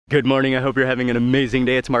Good morning, I hope you're having an amazing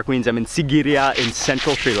day. It's Mark Wiens. I'm in Sigiriya in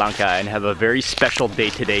central Sri Lanka and have a very special day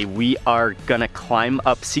today. We are gonna climb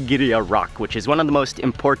up Sigiriya Rock, which is one of the most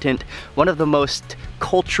important, one of the most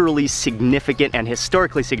culturally significant and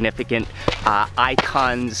historically significant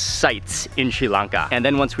icons sites in Sri Lanka. And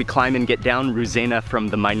then once we climb and get down, Ruzena from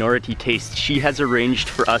the Minority Taste, she has arranged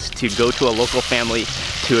for us to go to a local family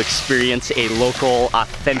to experience a local,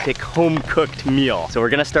 authentic, home-cooked meal. So we're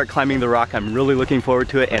gonna start climbing the rock. I'm really looking forward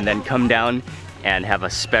to it, and then come down and have a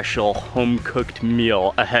special home-cooked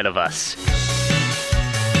meal ahead of us.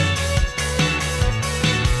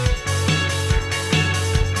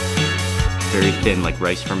 Very thin, like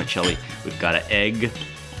rice vermicelli. We've got an egg,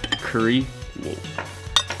 curry, whoa.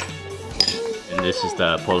 And this is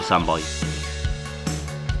the SAMBAL.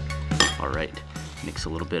 All right, mix a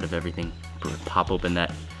little bit of everything. Pop open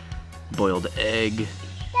that boiled egg.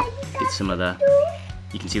 Get some of the,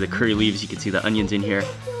 you can see the curry leaves, you can see the onions in here.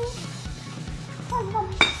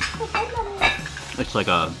 It's like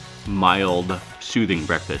a mild, soothing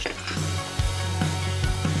breakfast.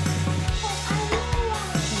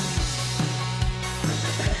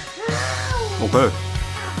 Okay,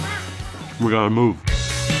 we gotta move.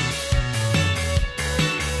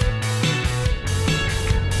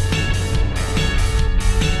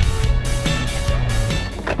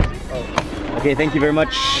 Okay, thank you very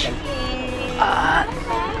much.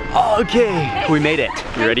 Okay, we made it.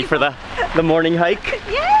 You ready for the morning hike?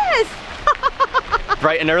 Yes!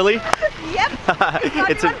 Bright and early? Yep,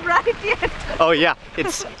 it's not bright yet. Oh yeah,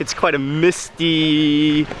 it's quite a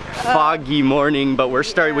misty, foggy morning, but we're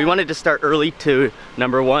starting. We wanted to start early to,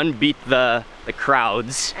 number one, beat the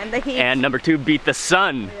crowds, and the heat, and number two, beat the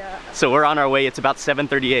sun. Yeah. So we're on our way. It's about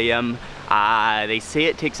 7:30 a.m. They say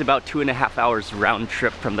it takes about 2.5 hours round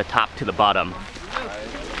trip from the top to the bottom.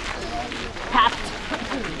 Packed.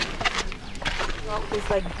 It's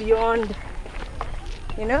like beyond,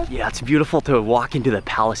 you know? Yeah, it's beautiful to walk into the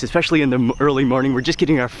palace, especially in the early morning. We're just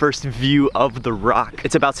getting our first view of the rock.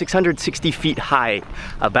 It's about 660 feet high,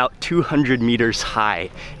 about 200 meters high.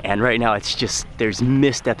 And right now it's just, there's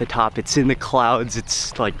mist at the top. It's in the clouds.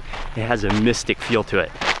 It's like, it has a mystic feel to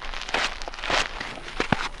it.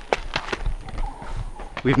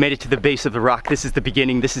 We've made it to the base of the rock. This is the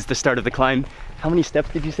beginning. This is the start of the climb. How many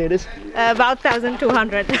steps did you say it is? About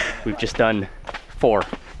 1,200. We've just done 4,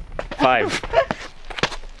 5.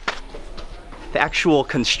 The actual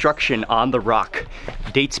construction on the rock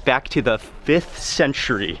dates back to the 5th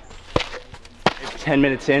century. 10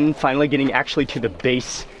 minutes in, finally getting actually to the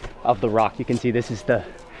base of the rock. You can see this is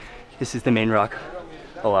the main rock.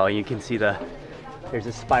 Oh wow, you can see there's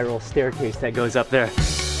a spiral staircase that goes up there.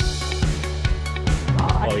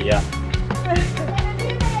 Oh yeah.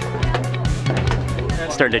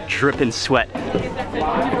 Starting to drip in sweat.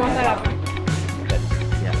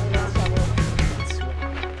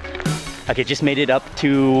 Okay, just made it up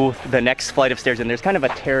to the next flight of stairs, and there's kind of a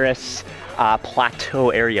terrace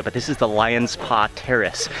plateau area, but this is the Lion's Paw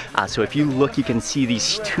Terrace. So if you look, you can see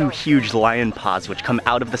these 2 huge lion paws which come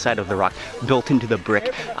out of the side of the rock, built into the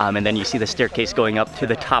brick, and then you see the staircase going up to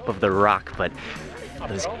the top of the rock, but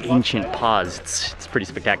those ancient paws, it's pretty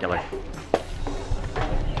spectacular.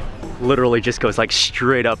 Literally just goes like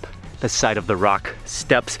straight up the side of the rock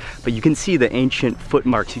steps, but you can see the ancient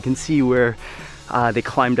footmarks. You can see where they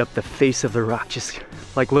climbed up the face of the rock, just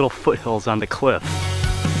like little foothills on the cliff.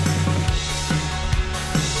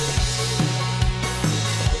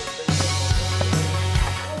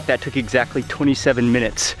 That took exactly 27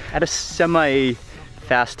 minutes at a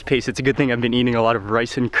semi-fast pace. It's a good thing I've been eating a lot of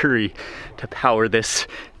rice and curry to power this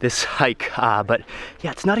hike. But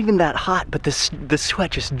yeah, it's not even that hot, but the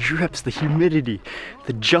sweat just drips, the humidity,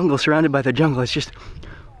 the jungle, surrounded by the jungle. It's just,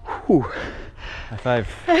 whew. High five.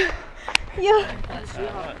 Yeah.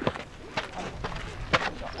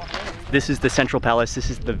 This is the Central Palace. This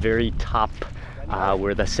is the very top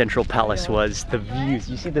where the Central Palace was. The views,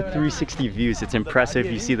 you see the 360 views. It's impressive.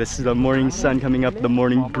 You see the morning sun coming up, the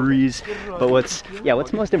morning breeze. But what's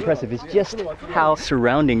most impressive is just how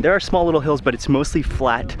surrounding. There are small little hills, but it's mostly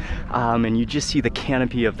flat, and you just see the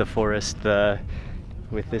canopy of the forest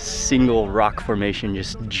with this single rock formation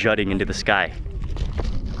just jutting into the sky.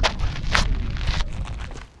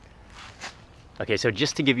 Okay, so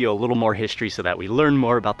just to give you a little more history so that we learn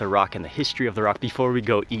more about the rock and the history of the rock before we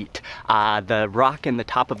go eat. The rock and the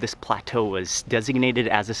top of this plateau was designated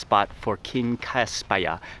as a spot for King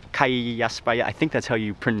Kasyapa Kasyapa, I think that's how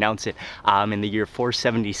you pronounce it, in the year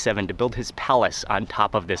 477 to build his palace on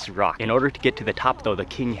top of this rock. In order to get to the top though, the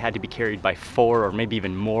king had to be carried by 4 or maybe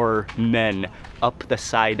even more men up the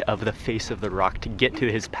side of the face of the rock to get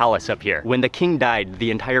to his palace up here. When the king died, the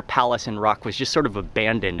entire palace and rock was just sort of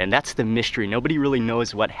abandoned, and that's the mystery. Nobody really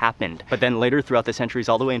knows what happened. But then later throughout the centuries,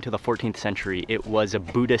 all the way into the 14th century, it was a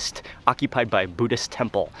Buddhist, occupied by a Buddhist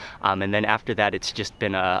temple. And then after that, it's just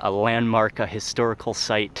been a landmark, a historical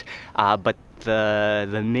site. But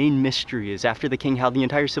the main mystery is after the king, how the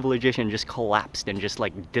entire civilization just collapsed and just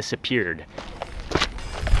like disappeared.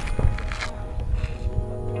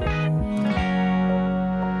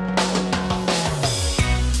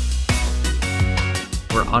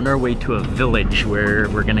 We're on our way to a village where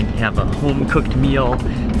we're gonna have a home-cooked meal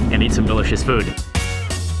and eat some delicious food.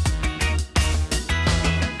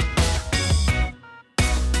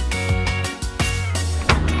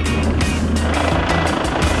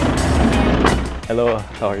 Hello,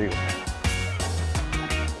 how are you?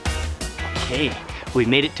 Okay, we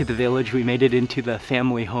made it to the village. We made it into the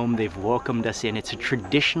family home. They've welcomed us in. It's a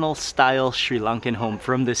traditional style Sri Lankan home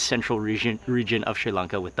from this central region of Sri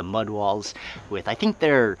Lanka with the mud walls, with I think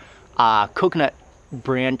they're coconut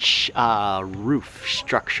branch roof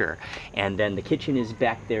structure. And then the kitchen is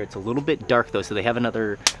back there. It's a little bit dark though, so they have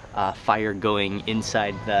another fire going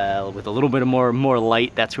inside with a little bit of more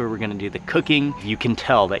light. That's where we're gonna do the cooking. You can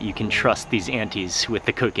tell that you can trust these aunties with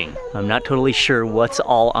the cooking. I'm not totally sure what's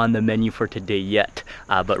all on the menu for today yet,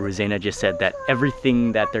 but Rosena just said that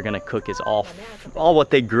everything that they're gonna cook is all what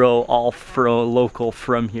they grow, all local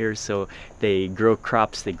from here. So they grow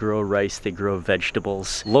crops, they grow rice, they grow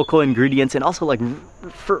vegetables, local ingredients, and also like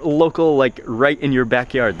for local, like right in your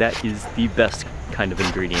backyard. That is the best kind of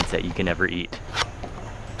ingredients that you can ever eat.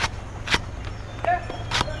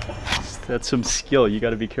 That's some skill. You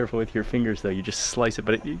got to be careful with your fingers though. You just slice it,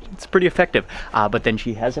 but it's pretty effective. But then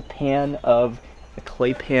she has a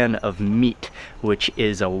clay pan of meat, which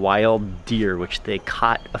is a wild deer, which they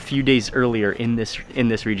caught a few days earlier in this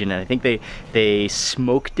region, and I think they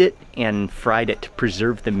smoked it and fried it to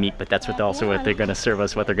preserve the meat. But that's what they're going to serve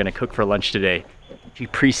us, what they're going to cook for lunch today. She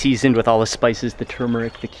pre-seasoned with all the spices, the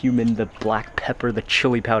turmeric, the cumin, the black pepper, the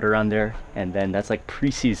chili powder on there, and then that's like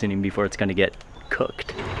pre-seasoning before it's going to get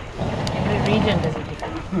cooked. Every region does it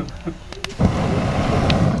different.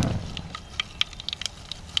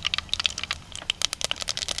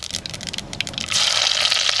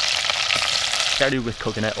 Started with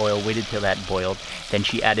coconut oil, waited till that boiled. Then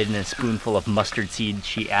she added in a spoonful of mustard seed.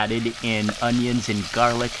 She added in onions and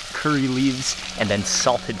garlic, curry leaves, and then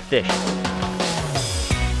salted fish.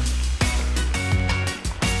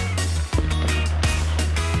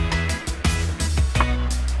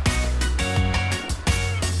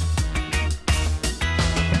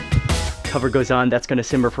 Cover goes on. That's gonna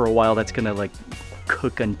simmer for a while. That's gonna like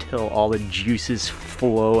cook until all the juices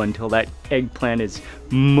flow, until that eggplant is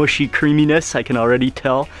mushy creaminess. I can already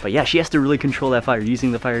tell. But yeah, she has to really control that fire.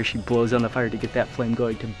 Using the fire, she blows on the fire to get that flame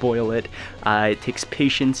going, to boil it. It takes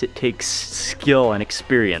patience, it takes skill and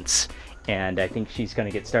experience. And I think she's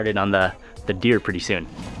gonna get started on the deer pretty soon.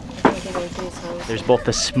 There's both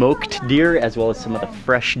the smoked deer as well as some of the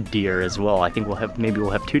fresh deer as well. I think maybe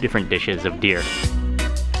we'll have 2 different dishes of deer.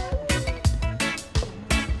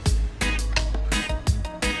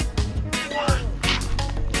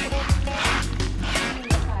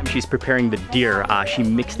 She's preparing the deer. She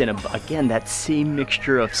mixed in, again, that same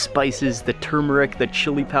mixture of spices, the turmeric, the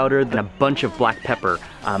chili powder, and a bunch of black pepper,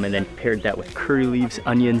 and then paired that with curry leaves,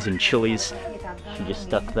 onions, and chilies. She just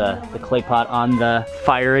stuck the clay pot on the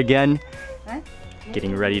fire again,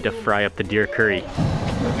 getting ready to fry up the deer curry.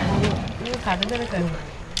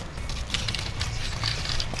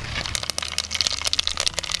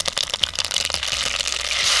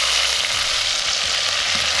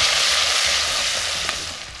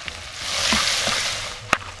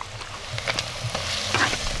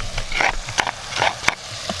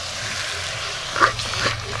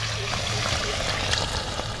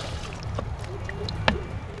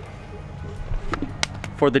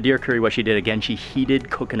 For the deer curry, what she did again, she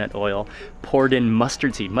heated coconut oil, poured in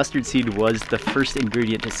mustard seed. Mustard seed was the first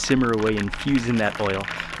ingredient to simmer away and fuse in that oil.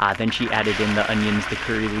 Then she added in the onions, the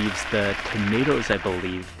curry leaves, the tomatoes, I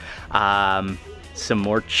believe, some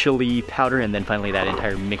more chili powder, and then finally that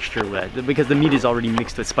entire mixture, because the meat is already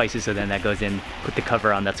mixed with spices, so then that goes in, put the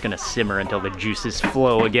cover on, that's gonna simmer until the juices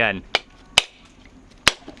flow again.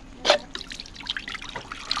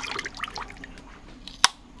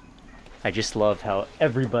 I just love how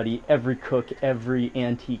everybody, every cook, every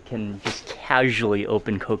auntie can just casually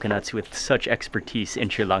open coconuts with such expertise in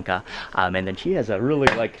Sri Lanka. And then she has a really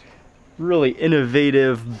like really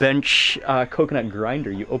innovative bench coconut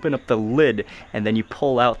grinder. You open up the lid and then you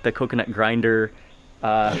pull out the coconut grinder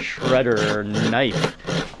shredder or knife,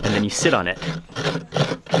 and then you sit on it.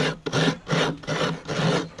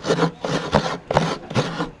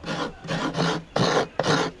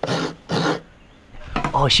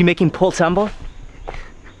 Oh, is she making pol sambal?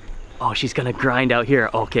 Oh, she's gonna grind out here.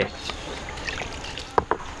 Okay.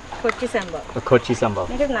 Kochi sambal. A kochi sambal.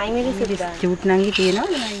 Cute nangi tino.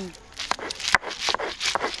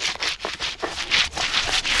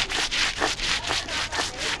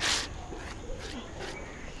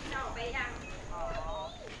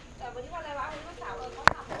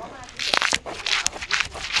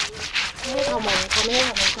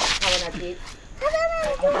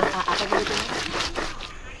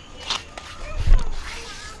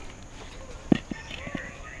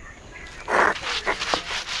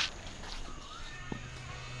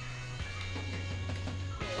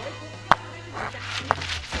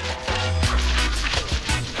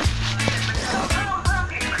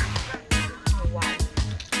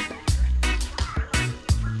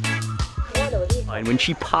 And when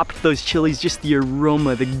she popped those chilies, just the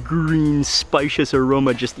aroma, the green, spacious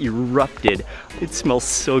aroma just erupted. It smells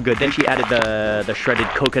so good. Then she added the shredded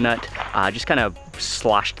coconut, just kind of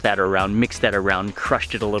sloshed that around, mixed that around,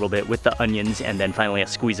 crushed it a little bit with the onions, and then finally a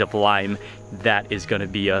squeeze of lime. That is gonna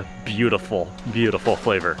be a beautiful, beautiful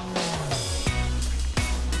flavor.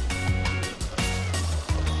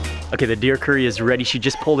 Okay, the deer curry is ready. She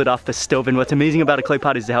just pulled it off the stove, and what's amazing about a clay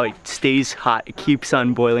pot is how it stays hot. It keeps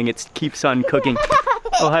on boiling, it keeps on cooking.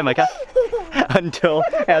 Oh, hi, Micah. Until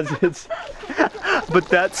as it's, but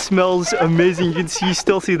that smells amazing. You can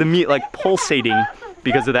still see the meat like pulsating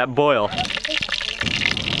because of that boil.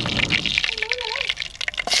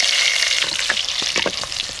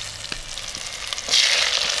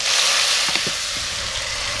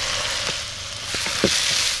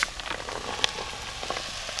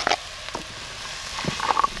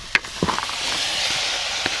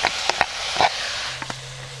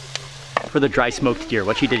 For the dry smoked deer,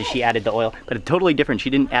 what she did is she added the oil, but it's totally different. She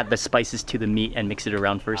didn't add the spices to the meat and mix it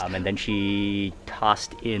around first, and then she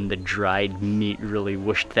tossed in the dried meat, really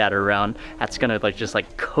whooshed that around. That's gonna just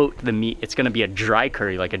coat the meat. It's gonna be a dry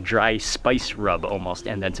curry, like a dry spice rub almost,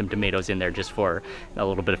 and then some tomatoes in there just for a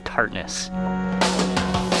little bit of tartness.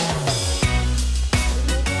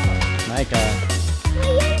 Micah.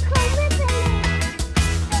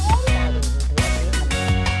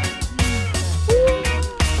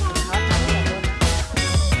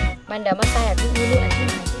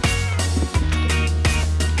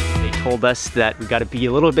 They told us that we got to be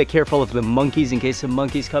a little bit careful of the monkeys in case some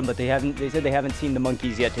monkeys come, but they said they haven't seen the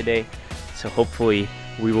monkeys yet today. So hopefully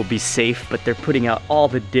we will be safe, but they're putting out all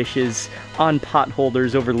the dishes on pot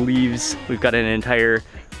holders over leaves. We've got an entire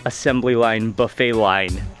assembly line, buffet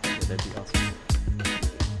line. That'd be awesome.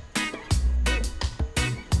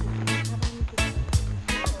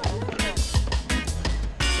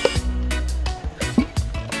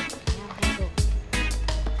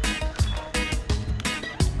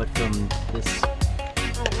 But from this,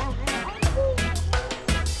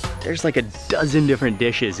 there's like a dozen different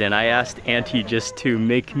dishes, and I asked Auntie just to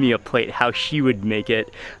make me a plate how she would make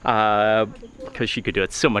it, because she could do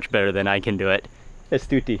it so much better than I can do it.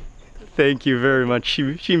 Estuti. Thank you very much.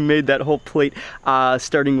 She made that whole plate,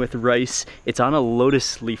 starting with rice. It's on a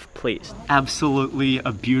lotus leaf plate. Absolutely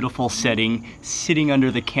a beautiful setting, sitting under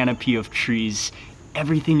the canopy of trees.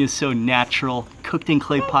 Everything is so natural, cooked in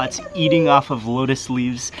clay pots, eating off of lotus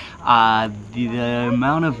leaves. The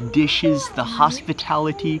amount of dishes, the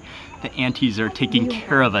hospitality, the aunties are taking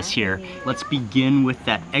care of us here. Let's begin with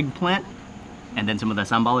that eggplant and then some of the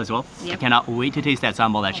sambal as well. Yep. I cannot wait to taste that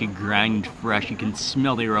sambal that she ground fresh. You can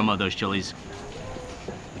smell the aroma of those chilies.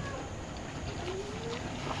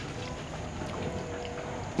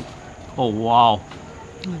 Oh, wow.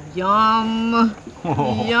 Yum.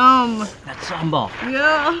 Oh, yum. That sambal.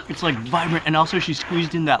 Yeah. It's like vibrant, and also she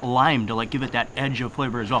squeezed in that lime to give it that edge of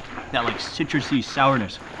flavor as well. That citrusy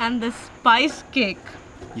sourness. And the spice cake.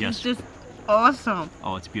 Yes. It's just awesome.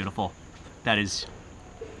 Oh, it's beautiful. That is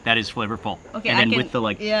flavorful. Okay, and then with the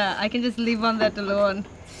yeah, I can just live on that alone.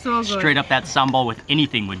 So good. Straight up, that sambal with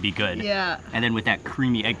anything would be good. Yeah. And then with that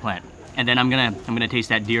creamy eggplant. And then I'm gonna taste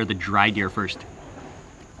that deer, the dry deer first.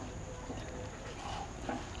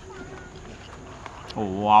 Oh,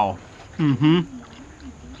 wow. Mm-hmm.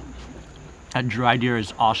 That dry deer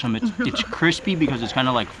is awesome. It's crispy because it's kind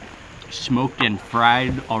of smoked and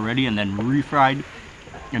fried already and then refried.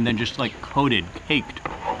 And then just coated, caked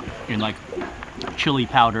in chili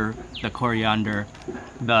powder, the coriander,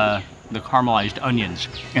 the the caramelized onions.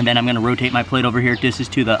 And then I'm gonna rotate my plate over here. This is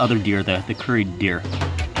to the other deer, the curried deer.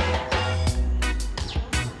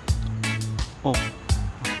 Oh.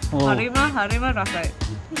 Harima rasai.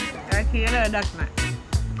 Kira dakna.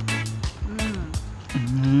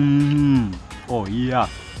 Oh yeah.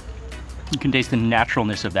 You can taste the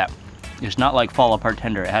naturalness of that. It's not like fall apart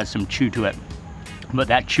tender. It has some chew to it, but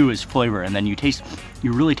that chew is flavor. And then you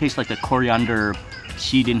really taste like the coriander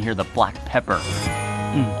seed in here, the black pepper.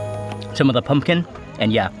 Some of the pumpkin,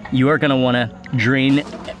 and yeah, you're gonna wanna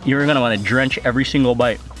drench every single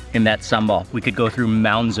bite in that sambal. We could go through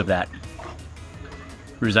mounds of that.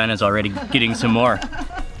 Rosina's already getting some more.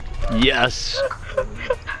 Yes.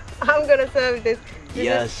 I'm gonna serve this.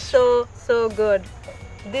 Yes. Is so good.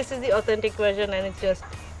 This is the authentic version, and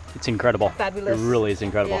it's incredible. Fabulous. It really is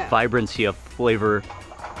incredible. Yeah. Vibrancy of flavor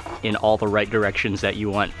in all the right directions that you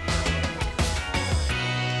want.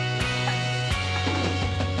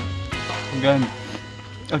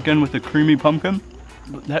 Again with the creamy pumpkin,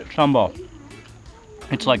 that sambal,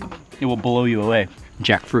 it's like, it will blow you away.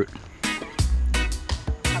 Jackfruit.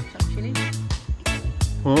 Have some chili.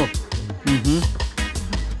 Oh.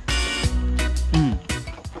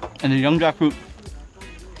 And the young jackfruit,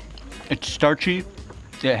 it's starchy.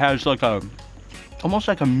 It has like almost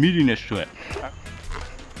like a meatiness to it.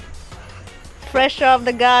 Fresh off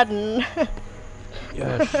the garden.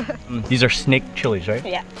 Yes. These are snake chilies, right?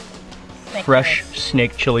 Yeah. Fresh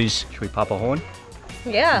snake chilies. Should we pop a hole in?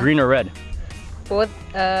 Yeah. Green or red? Both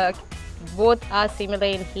are similar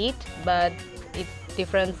in heat, but it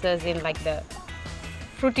differences in like the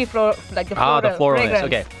fruity floral, like the floral. The floralness.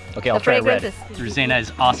 Fragrance. Okay, I'll try red. fragrance Rosina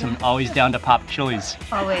is awesome. Always down to pop chilies.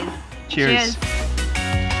 Always. Cheers.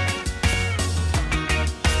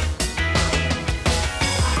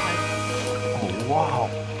 Oh, wow.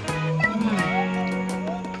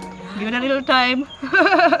 Give it a little time.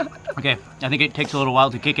 Okay, I think it takes a little while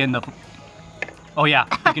to kick in the... Oh yeah,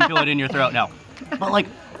 you can feel it in your throat now. But like,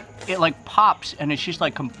 it like pops and it's just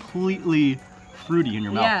like completely fruity in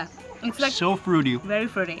your mouth. Yeah, it's like so fruity. very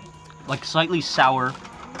fruity. Like slightly sour,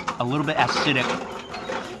 a little bit acidic.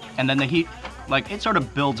 And then the heat, like it sort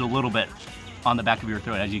of builds a little bit on the back of your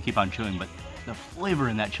throat as you keep on chewing, but the flavor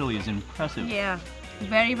in that chili is impressive. Yeah,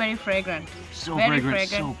 very fragrant. So very fragrant,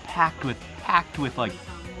 so packed with like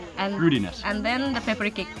and fruitiness. And then the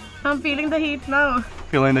peppery kick. I'm feeling the heat now.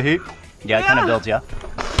 Feeling the heat? Yeah, it kind of Yeah. builds, yeah.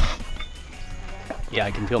 Yeah,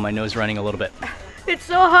 I can feel my nose running a little bit. It's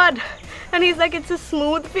so hot, and he's like, it's a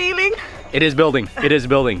smooth feeling. It is building. It is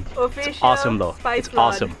building. Official It's awesome though. Spice It's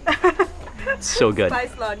Lord. awesome. It's so good.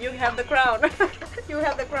 Spice Lord, you have the crown. You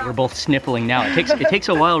have the crown. We're both sniffling now. It takes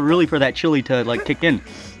a while really for that chili to like kick in.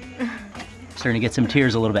 Starting to get some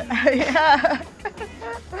tears a little bit. Yeah.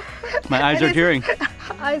 My eyes are tearing.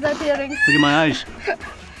 Eyes are tearing. Look at my eyes.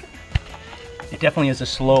 It definitely is a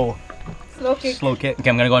slow kick. Okay, I'm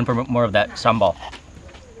gonna go in for more of that sambal.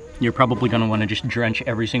 You're probably gonna want to just drench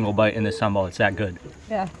every single bite in this sambal. It's that good.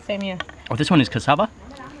 Yeah, same here. Oh, this one is cassava?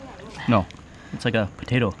 No, it's like a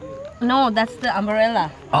potato. No, that's the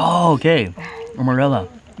umbrella. Oh, okay. Amarella.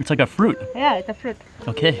 It's like a fruit. Yeah, it's a fruit.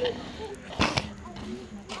 Okay.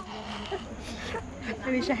 I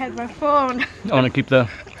wish I had my phone. I want to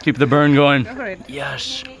keep the burn going. Go for it.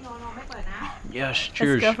 Yes. Yes.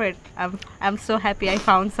 Cheers. Let's go for it. I'm so happy I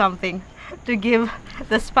found something to give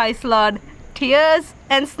the Spice Lord tears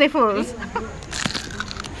and sniffles.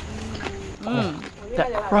 Oh,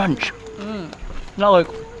 that crunch. Not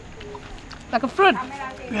Like a fruit.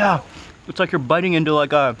 yeah. It's like you're biting into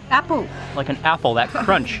like an Apple. apple. That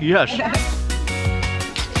crunch. Yes.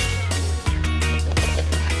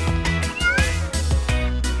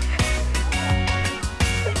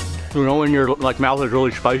 You know when your like mouth is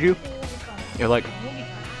really spicy? You're like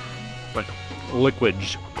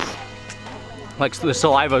liquids. Like the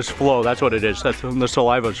saliva's flow, that's what it is. That's the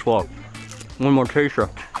saliva's flow. One more taster.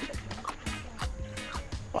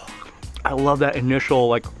 Oh, I love that initial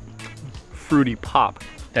like fruity pop.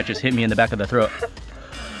 That just hit me in the back of the throat.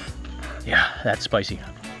 Yeah, that's spicy.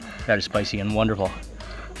 That is spicy and wonderful.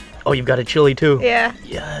 Oh, you've got a chili too. Yeah.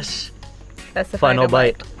 Yes. That's the Final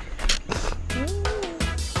bite.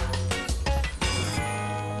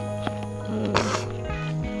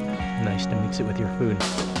 Nice to mix it with your food.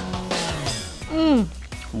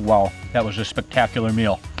 Wow, that was a spectacular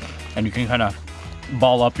meal. And you can kind of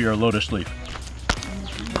ball up your lotus leaf.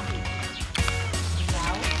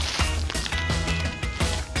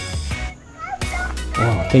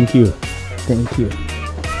 Wow, thank you. Thank you.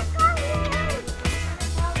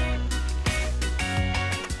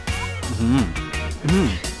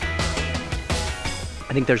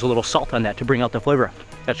 I think there's a little salt on that to bring out the flavor.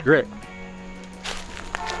 That's great.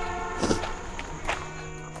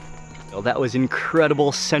 Well, that was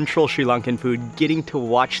incredible central Sri Lankan food, getting to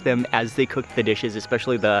watch them as they cooked the dishes,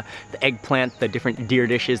 especially the eggplant, the different deer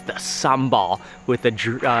dishes, the sambal with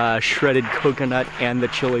the shredded coconut and the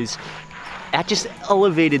chilies. That just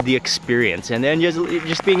elevated the experience. And then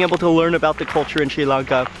just being able to learn about the culture in Sri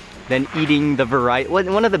Lanka, then eating the variety.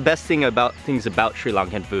 One of the best things about Sri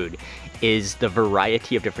Lankan food is the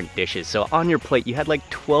variety of different dishes. So on your plate, you had like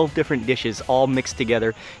 12 different dishes all mixed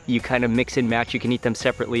together. You kind of mix and match, you can eat them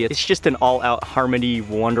separately. It's just an all-out harmony,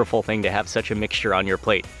 wonderful thing to have such a mixture on your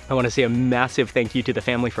plate. I want to say a massive thank you to the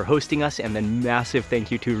family for hosting us, and then massive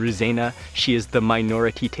thank you to Ruzena. She is the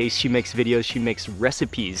minority taste. She makes videos, she makes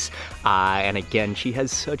recipes, and again, she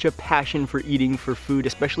has such a passion for eating, for food,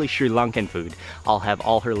 especially Sri Lankan food. I'll have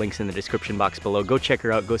all her links in the description box below. Go check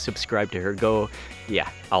her out, go subscribe to her,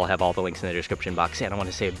 I'll have all the links in the description box. And I want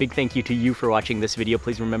to say a big thank you to you for watching this video.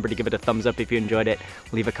 Please remember to give it a thumbs up if you enjoyed it.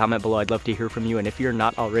 Leave a comment below, I'd love to hear from you. And if you're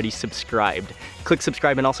not already subscribed, click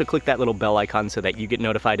subscribe and also click that little bell icon so that you get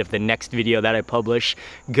notified of the next video that I publish.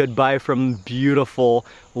 Goodbye from beautiful,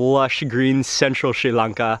 lush green central Sri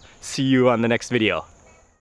Lanka. See you on the next video.